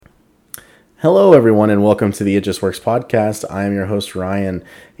Hello, everyone, and welcome to the It Just Works podcast. I am your host, Ryan,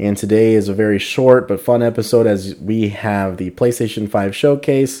 and today is a very short but fun episode as we have the PlayStation 5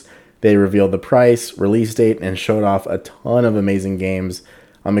 showcase. They revealed the price, release date, and showed off a ton of amazing games.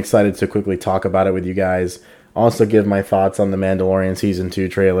 I'm excited to quickly talk about it with you guys. Also give my thoughts on the Mandalorian Season 2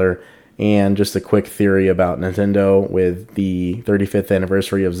 trailer, and just a quick theory about Nintendo with the 35th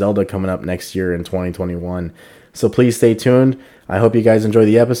anniversary of Zelda coming up next year in 2021. So please stay tuned. I hope you guys enjoy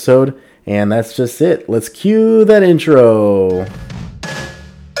the episode. And that's just it. Let's cue that intro.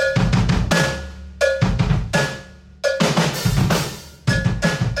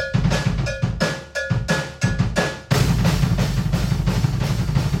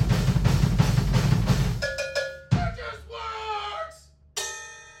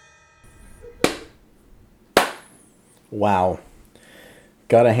 Wow.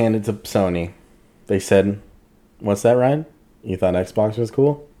 Gotta hand it to Sony. They said, what's that, Ryan? You thought Xbox was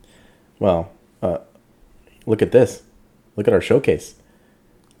cool? Well, look at this. Look at our showcase.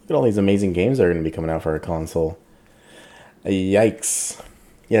 Look at all these amazing games that are going to be coming out for our console. Yikes.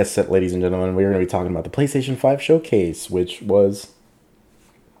 Yes, ladies and gentlemen, we're going to be talking about the PlayStation 5 showcase, which was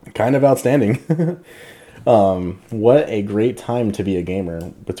kind of outstanding. What a great time to be a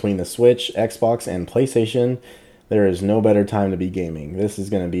gamer. Between the Switch, Xbox, and PlayStation, there is no better time to be gaming. This is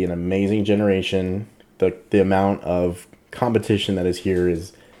going to be an amazing generation. The amount of competition that is here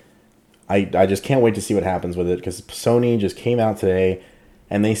is... I just can't wait to see what happens with it, because Sony just came out today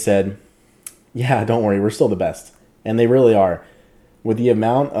and they said, yeah, don't worry, we're still the best. And they really are. With the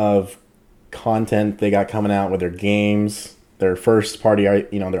amount of content they got coming out with their games, their first party,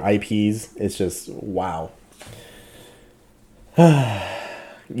 their IPs, it's just wow.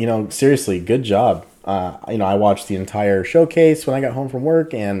 Seriously, good job. I watched the entire showcase when I got home from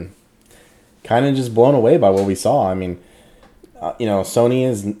work and kind of just blown away by what we saw. I mean, Sony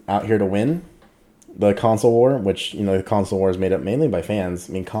is out here to win the console war, which, the console war is made up mainly by fans.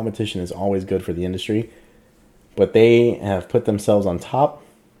 I mean, competition is always good for the industry, but they have put themselves on top.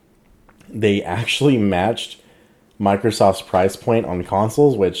 They actually matched Microsoft's price point on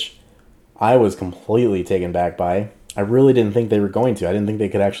consoles, which I was completely taken back by. I really didn't think they were going to. I didn't think they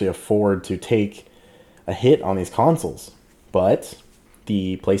could actually afford to take a hit on these consoles. But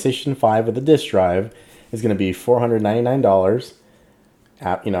the PlayStation 5 with the disc drive is going to be $499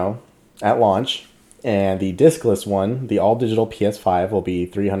 at launch, and the discless one, the all digital PS5, will be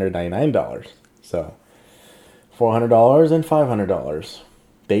 $399. So $400 and $500.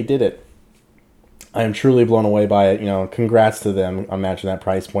 They did it. I am truly blown away by it. Congrats to them on matching that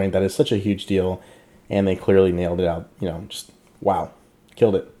price point. That is such a huge deal, and they clearly nailed it out. Just wow,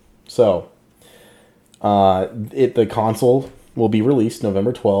 killed it. So the console will be released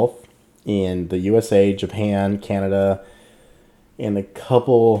November 12th. In the USA, Japan, Canada, and a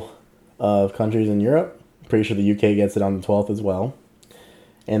couple of countries in Europe. Pretty sure the UK gets it on the 12th as well.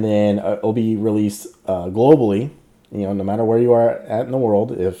 And then it'll be released globally. No matter where you are at in the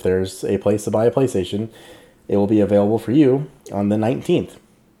world, if there's a place to buy a PlayStation, it will be available for you on the 19th.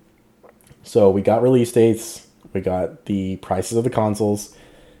 So we got release dates. We got the prices of the consoles.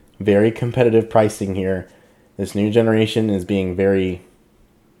 Very competitive pricing here. This new generation is being very...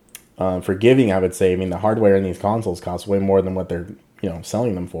 forgiving, I would say. I mean, the hardware in these consoles costs way more than what they're,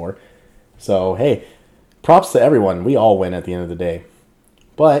 selling them for. So, hey, props to everyone. We all win at the end of the day.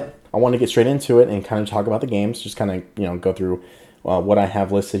 But I want to get straight into it and kind of talk about the games. Just kind of, go through what I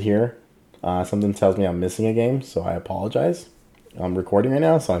have listed here. Something tells me I'm missing a game, so I apologize. I'm recording right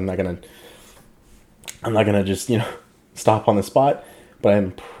now, so I'm not gonna just, stop on the spot.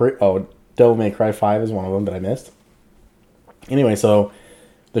 But Devil May Cry 5 is one of them that I missed. Anyway, so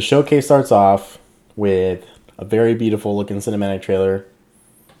the showcase starts off with a very beautiful looking cinematic trailer.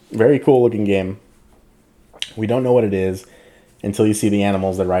 Very cool looking game. We don't know what it is until you see the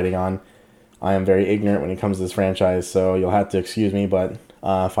animals they're riding on. I am very ignorant when it comes to this franchise, so you'll have to excuse me, but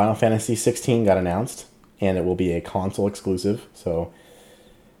Final Fantasy 16 got announced, and it will be a console exclusive, so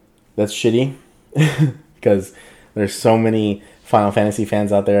that's shitty, because there's so many Final Fantasy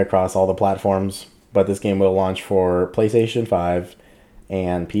fans out there across all the platforms, but this game will launch for PlayStation 5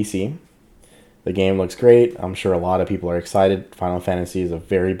 and PC. The game looks great. I'm sure a lot of people are excited. Final Fantasy is a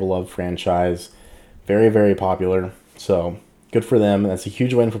very beloved franchise. Very, very popular. So, good for them. That's a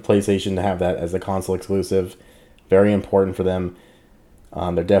huge win for PlayStation to have that as a console exclusive. Very important for them.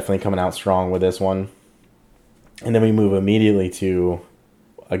 They're definitely coming out strong with this one. And then we move immediately to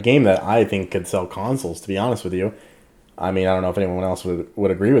a game that I think could sell consoles, to be honest with you. I mean, I don't know if anyone else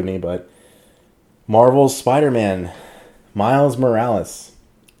would agree with me, but Marvel's Spider-Man Miles Morales.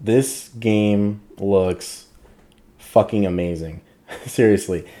 This game looks fucking amazing.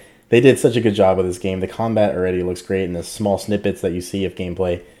 Seriously. they did such a good job with this game. The combat already looks great, and the small snippets that you see of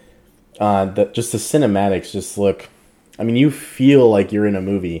gameplay. Just the cinematics just look. I mean, you feel like you're in a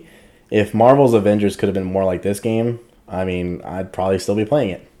movie. If Marvel's Avengers could have been more like this game, I mean, I'd probably still be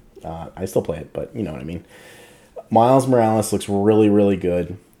playing it. I still play it, but you know what I mean. Miles Morales looks really, really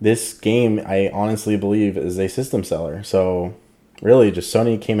good. This game, I honestly believe, is a system seller. So, really, just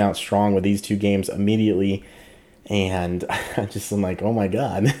Sony came out strong with these two games immediately, and I just am like, oh my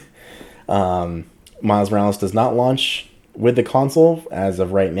god. Miles Morales does not launch with the console as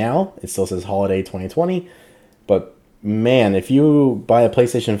of right now. It still says holiday 2020, but man, if you buy a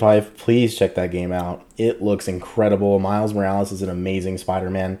PlayStation 5, please check that game out. It looks incredible. Miles Morales is an amazing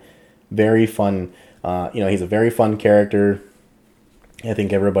Spider-Man. Very fun. He's a very fun character. I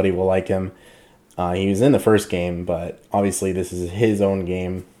think everybody will like him. He was in the first game, but obviously this is his own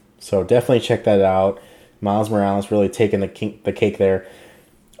game. So definitely check that out. Miles Morales really taking the cake there.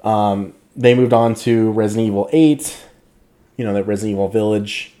 They moved on to Resident Evil 8. You know, that Resident Evil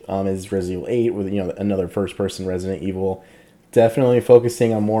Village is Resident Evil 8 with, another first-person Resident Evil. Definitely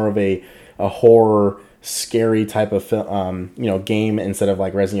focusing on more of a horror, scary type of game instead of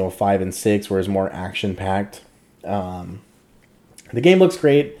like Resident Evil 5 and 6, where it's more action-packed. The game looks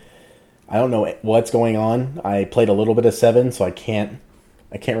great. I don't know what's going on. I played a little bit of 7, so I can't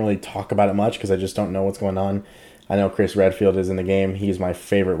really talk about it much because I just don't know what's going on. I know Chris Redfield is in the game. He's my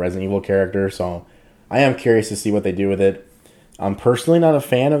favorite Resident Evil character, so I am curious to see what they do with it. I'm personally not a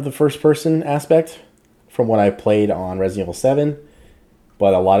fan of the first-person aspect from what I played on Resident Evil 7,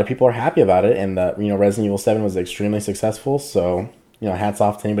 but a lot of people are happy about it, and Resident Evil 7 was extremely successful, so hats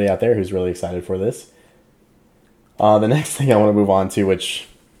off to anybody out there who's really excited for this. The next thing I want to move on to, which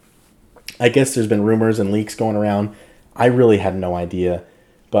I guess there's been rumors and leaks going around. I really had no idea,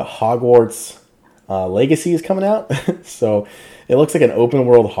 but Hogwarts Legacy is coming out. So it looks like an open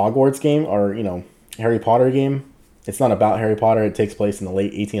world Hogwarts game, or Harry Potter game. It's not about Harry Potter. It takes place in the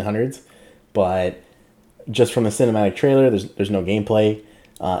late 1800s, but just from the cinematic trailer, there's no gameplay.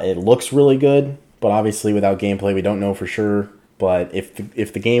 It looks really good, but obviously without gameplay, we don't know for sure. But if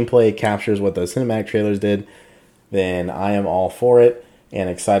the gameplay captures what the cinematic trailers did, then I am all for it and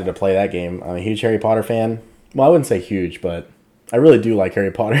excited to play that game. I'm a huge Harry Potter fan. Well, I wouldn't say huge, but I really do like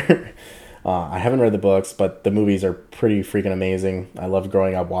Harry Potter. I haven't read the books, but the movies are pretty freaking amazing. I loved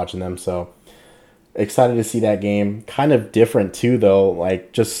growing up watching them, so excited to see that game. Kind of different too, though,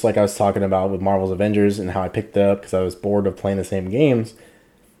 just like I was talking about with Marvel's Avengers and how I picked it up because I was bored of playing the same games.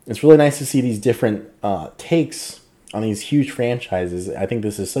 It's really nice to see these different takes on these huge franchises. I think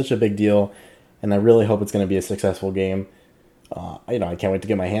this is such a big deal, and I really hope it's going to be a successful game. I can't wait to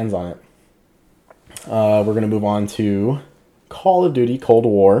get my hands on it. We're going to move on to Call of Duty Cold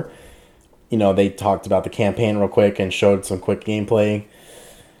War. They talked about the campaign real quick and showed some quick gameplay.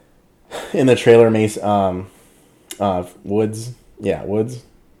 In the trailer, Woods. Yeah, Woods.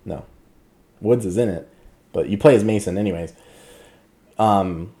 No. Woods is in it. But you play as Mason anyways.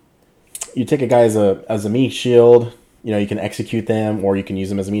 You take a guy as a meat shield. You can execute them, or you can use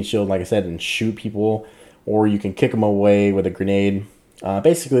them as a meat shield, like I said, and shoot people. Or you can kick them away with a grenade.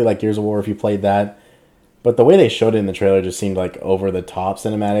 Basically like Gears of War if you played that. But the way they showed it in the trailer just seemed like over-the-top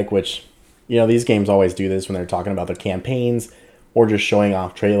cinematic, which, these games always do this when they're talking about their campaigns or just showing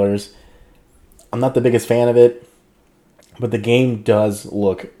off trailers. I'm not the biggest fan of it, but the game does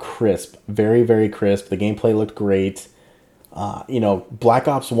look crisp. Very, very crisp. The gameplay looked great. Black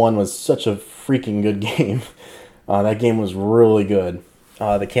Ops 1 was such a freaking good game. That game was really good.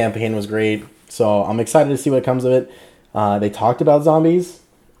 The campaign was great. So I'm excited to see what comes of it. They talked about zombies.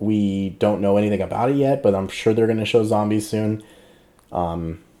 We don't know anything about it yet, but I'm sure they're going to show zombies soon.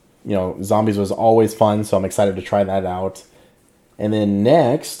 Zombies was always fun, so I'm excited to try that out. And then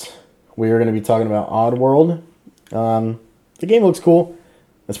next, we are going to be talking about Oddworld. The game looks cool.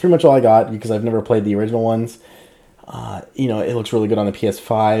 That's pretty much all I got because I've never played the original ones. It looks really good on the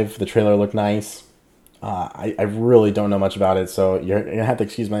PS5. The trailer looked nice. I really don't know much about it, so you're going to have to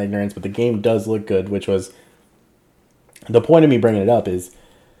excuse my ignorance, but the game does look good, which was the point of me bringing it up is,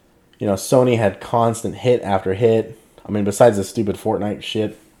 Sony had constant hit after hit. I mean, besides the stupid Fortnite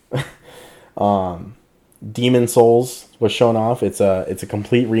shit, Demon Souls was shown off. It's a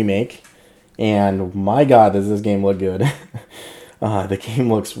complete remake, and my God, does this game look good. The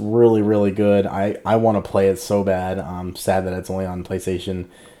game looks really, really good. I want to play it so bad. I'm sad that it's only on PlayStation.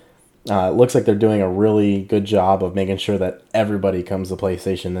 It looks like they're doing a really good job of making sure that everybody comes to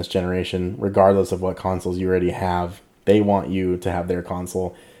PlayStation this generation, regardless of what consoles you already have. They want you to have their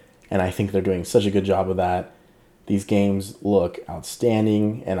console, and I think they're doing such a good job of that. These games look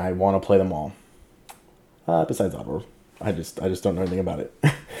outstanding, and I want to play them all. Besides Oddworld, I just don't know anything about it.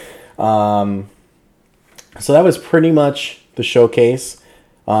 So that was pretty much the showcase.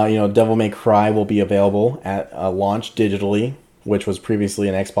 Devil May Cry will be available at launch digitally, which was previously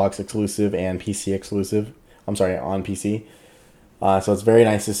an Xbox exclusive and PC exclusive. I'm sorry, on PC. So it's very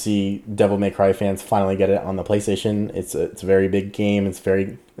nice to see Devil May Cry fans finally get it on the PlayStation. It's a very big game. It's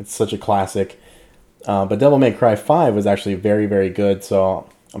such a classic. But Devil May Cry 5 was actually very, very good. So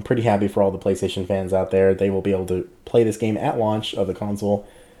I'm pretty happy for all the PlayStation fans out there. They will be able to play this game at launch of the console.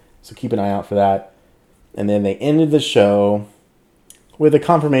 So keep an eye out for that. And then they ended the show with a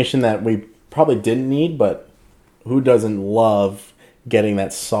confirmation that we probably didn't need, but who doesn't love getting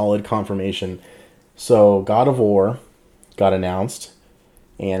that solid confirmation? So God of War got announced,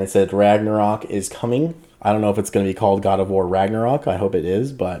 and it said Ragnarok is coming. I don't know if it's going to be called God of War Ragnarok. I hope it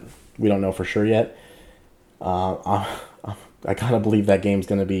is, but we don't know for sure yet. I gotta believe that game's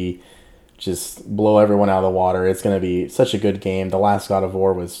going to be just blow everyone out of the water. It's going to be such a good game. The last God of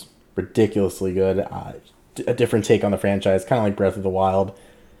War was ridiculously good. A different take on the franchise, kind of like Breath of the Wild.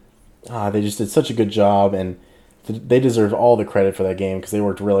 They just did such a good job, and they deserve all the credit for that game because they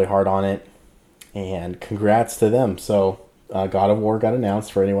worked really hard on it. And congrats to them. So God of War got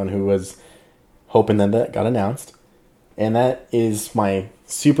announced for anyone who was hoping that got announced. And that is my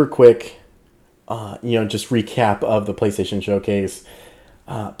super quick, just recap of the PlayStation Showcase.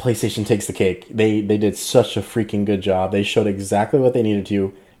 PlayStation takes the cake. They did such a freaking good job. They showed exactly what they needed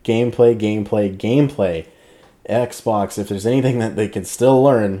to. Gameplay. Xbox, if there's anything that they can still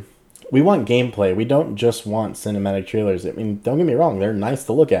learn, we want gameplay. We don't just want cinematic trailers. I mean, don't get me wrong, they're nice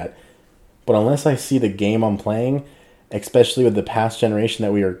to look at. But unless I see the game I'm playing, especially with the past generation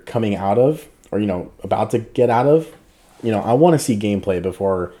that we are coming out of, or, about to get out of, I want to see gameplay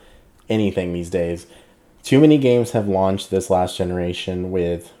before anything these days. Too many games have launched this last generation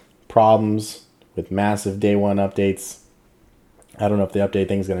with problems, with massive day one updates. I don't know if the update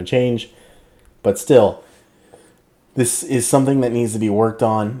thing's going to change, but still, this is something that needs to be worked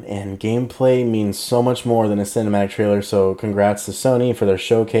on, and gameplay means so much more than a cinematic trailer, so congrats to Sony for their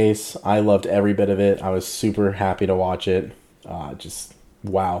showcase. I loved every bit of it. I was super happy to watch it. Just,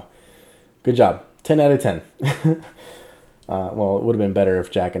 wow. Good job. 10 out of 10. Well, it would have been better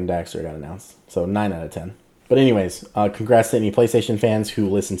if Jak and Daxter got announced, so 9 out of 10. But anyways, congrats to any PlayStation fans who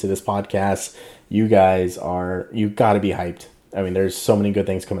listen to this podcast. You got to be hyped. I mean, there's so many good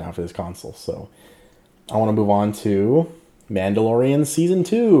things coming out for this console, so I want to move on to Mandalorian Season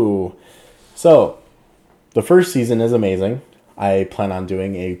 2. So, the first season is amazing. I plan on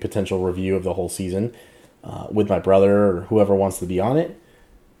doing a potential review of the whole season with my brother or whoever wants to be on it.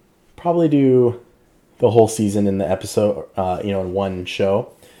 Probably do the whole season in the episode, in one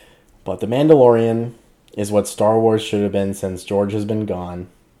show. But The Mandalorian is what Star Wars should have been since George has been gone.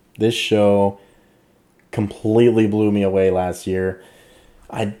 This show completely blew me away last year.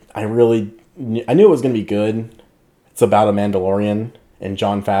 I knew it was going to be good. It's about a Mandalorian, and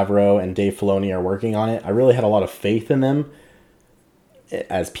Jon Favreau and Dave Filoni are working on it. I really had a lot of faith in them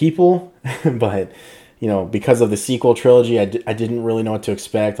as people, but because of the sequel trilogy, I didn't really know what to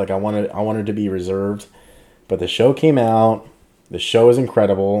expect. Like I wanted to be reserved, but the show came out. The show is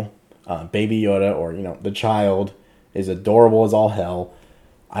incredible. Baby Yoda, or the child, is adorable as all hell.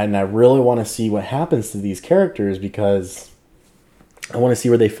 And I really want to see what happens to these characters because I want to see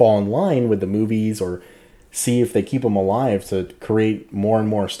where they fall in line with the movies or see if they keep them alive to create more and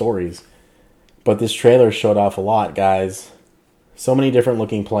more stories. But this trailer showed off a lot, guys. So many different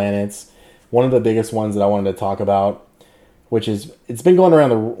looking planets. One of the biggest ones that I wanted to talk about, which is, it's been going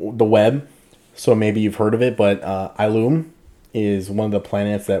around the web, so maybe you've heard of it, but Ilum is one of the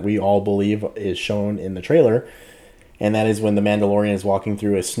planets that we all believe is shown in the trailer. And that is when the Mandalorian is walking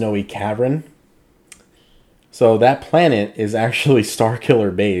through a snowy cavern. So that planet is actually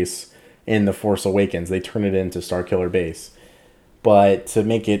Starkiller Base in The Force Awakens. They turn it into Starkiller Base. But to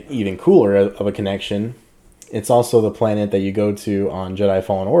make it even cooler of a connection, it's also the planet that you go to on Jedi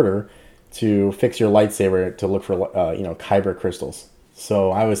Fallen Order to fix your lightsaber to look for, Kyber crystals. So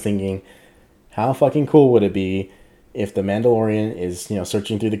I was thinking, how fucking cool would it be if the Mandalorian is,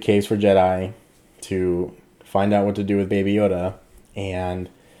 searching through the caves for Jedi to find out what to do with Baby Yoda, and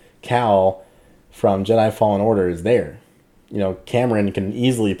Cal from Jedi Fallen Order is there. Cameron can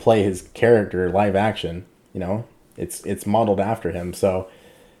easily play his character live action. It's modeled after him, so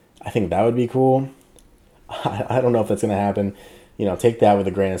I think that would be cool. I don't know if that's going to happen. Take that with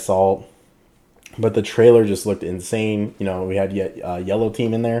a grain of salt. But the trailer just looked insane. We had Yellow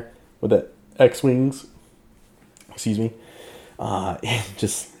Team in there with the X-Wings. Excuse me.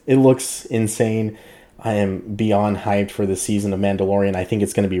 It looks insane. I am beyond hyped for this season of Mandalorian. I think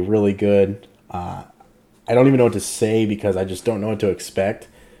it's going to be really good. I don't even know what to say because I just don't know what to expect.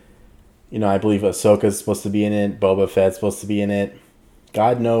 I believe Ahsoka's supposed to be in it. Boba Fett's supposed to be in it.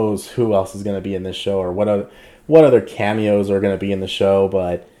 God knows who else is going to be in this show, or what other cameos are going to be in the show.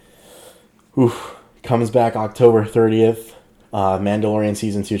 But comes back October 30th. Mandalorian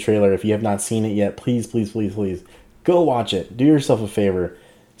Season 2 trailer. If you have not seen it yet, please, please, please, please, go watch it. Do yourself a favor.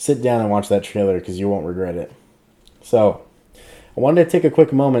 Sit down and watch that trailer because you won't regret it. So, I wanted to take a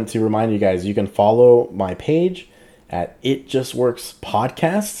quick moment to remind you guys, you can follow my page at It Just Works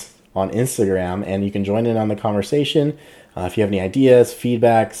Podcast on Instagram, and you can join in on the conversation. If you have any ideas,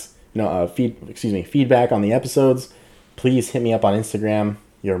 feedback on the episodes, please hit me up on Instagram.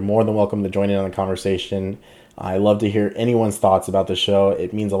 You're more than welcome to join in on the conversation. I love to hear anyone's thoughts about the show.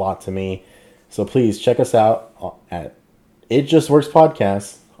 It means a lot to me. So please check us out at It Just Works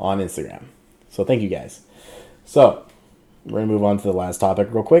Podcast on Instagram. So thank you guys. So we're going to move on to the last topic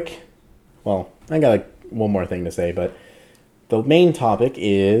real quick. Well, I got one more thing to say, but the main topic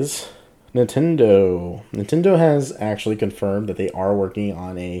is Nintendo. Nintendo has actually confirmed that they are working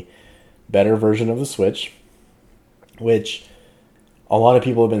on a better version of the Switch, which a lot of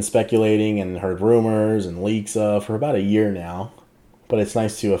people have been speculating and heard rumors and leaks of for about a year now. But it's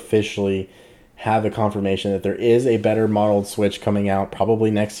nice to officially have a confirmation that there is a better modeled Switch coming out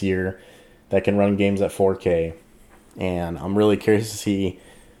probably next year that can run games at 4K. And I'm really curious to see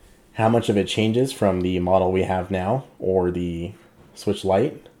how much of it changes from the model we have now or the Switch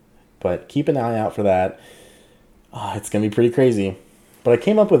Lite. But keep an eye out for that. It's going to be pretty crazy. But I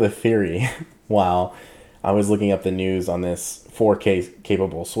came up with a theory while I was looking up the news on this 4K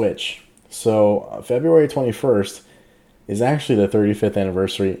capable Switch. So February 21st is actually the 35th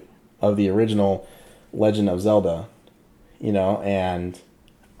anniversary of the original Legend of Zelda. And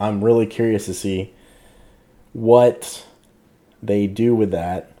I'm really curious to see what they do with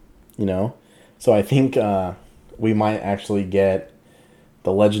that, So I think we might actually get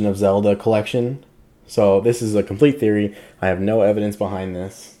the Legend of Zelda collection. So this is a complete theory. I have no evidence behind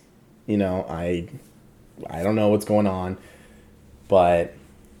this. I don't know what's going on. But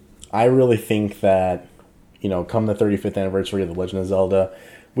I really think that, come the 35th anniversary of the Legend of Zelda,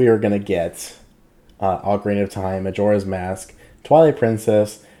 we are going to get Ocarina of Time, Majora's Mask, Twilight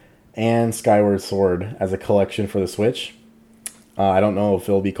Princess, and Skyward Sword as a collection for the Switch. I don't know if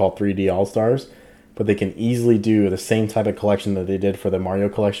it'll be called 3D All-Stars, but they can easily do the same type of collection that they did for the Mario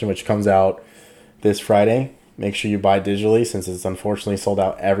collection, which comes out this Friday. Make sure you buy it digitally since it's unfortunately sold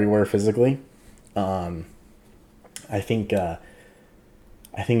out everywhere physically. I think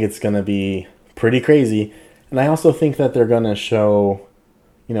it's going to be pretty crazy. And I also think that they're going to show,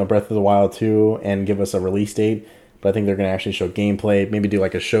 Breath of the Wild 2 and give us a release date. But I think they're going to actually show gameplay, maybe do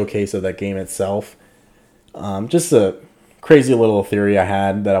like a showcase of that game itself. Just a crazy little theory I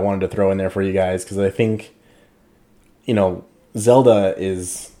had that I wanted to throw in there for you guys, because I think, Zelda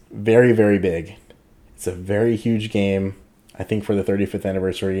is very, very big. It's a very huge game. I think for the 35th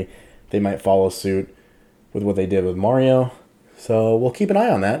anniversary, they might follow suit with what they did with Mario. So we'll keep an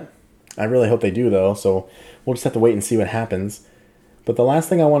eye on that. I really hope they do, though. So we'll just have to wait and see what happens. But the last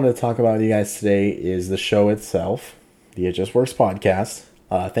thing I wanted to talk about with you guys today is the show itself, the It Just Works podcast.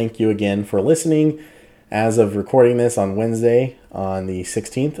 Thank you again for listening. As of recording this on Wednesday, on the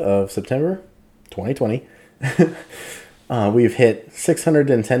 16th of September, 2020, we've hit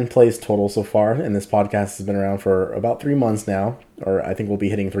 610 plays total so far, and this podcast has been around for about 3 months now, or I think we'll be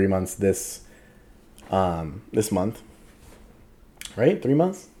hitting 3 months this month. Right? 3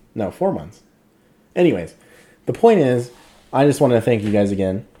 months? No, 4 months. Anyways, the point is, I just want to thank you guys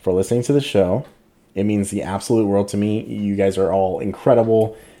again for listening to the show. It means the absolute world to me. You guys are all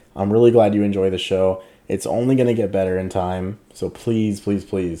incredible. I'm really glad you enjoy the show. It's only going to get better in time. So please, please,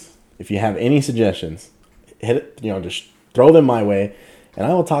 please, if you have any suggestions, hit it, just throw them my way, and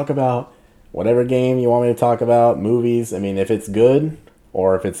I will talk about whatever game you want me to talk about, movies. I mean, if it's good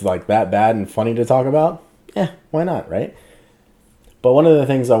or if it's like that bad and funny to talk about, why not, right? But one of the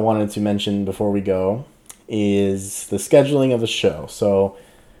things I wanted to mention before we go is the scheduling of the show. So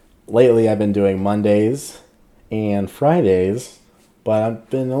lately I've been doing Mondays and Fridays, but I've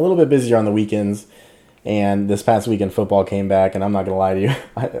been a little bit busier on the weekends. And this past weekend, football came back, and I'm not going to lie to you,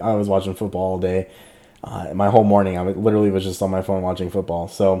 I was watching football all day. My whole morning, I literally was just on my phone watching football.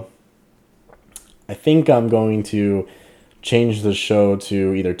 So I think I'm going to change the show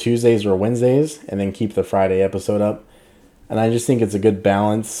to either Tuesdays or Wednesdays, and then keep the Friday episode up. And I just think it's a good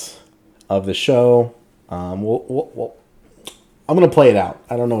balance of the show. I'm going to play it out.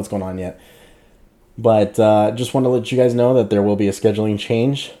 I don't know what's going on yet. But just want to let you guys know that there will be a scheduling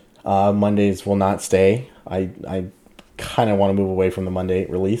change. Mondays will not stay. I kind of want to move away from the Monday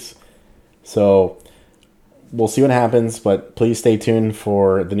release. So we'll see what happens, but please stay tuned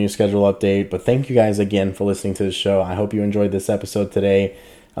for the new schedule update. But thank you guys again for listening to the show. I hope you enjoyed this episode today.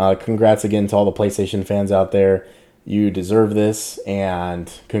 Congrats again to all the PlayStation fans out there. You deserve this,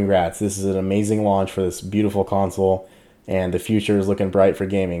 and congrats. This is an amazing launch for this beautiful console, and the future is looking bright for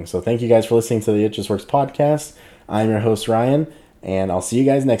gaming. So thank you guys for listening to the It Just Works podcast. I'm your host, Ryan, and I'll see you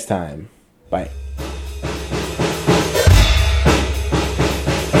guys next time. Bye.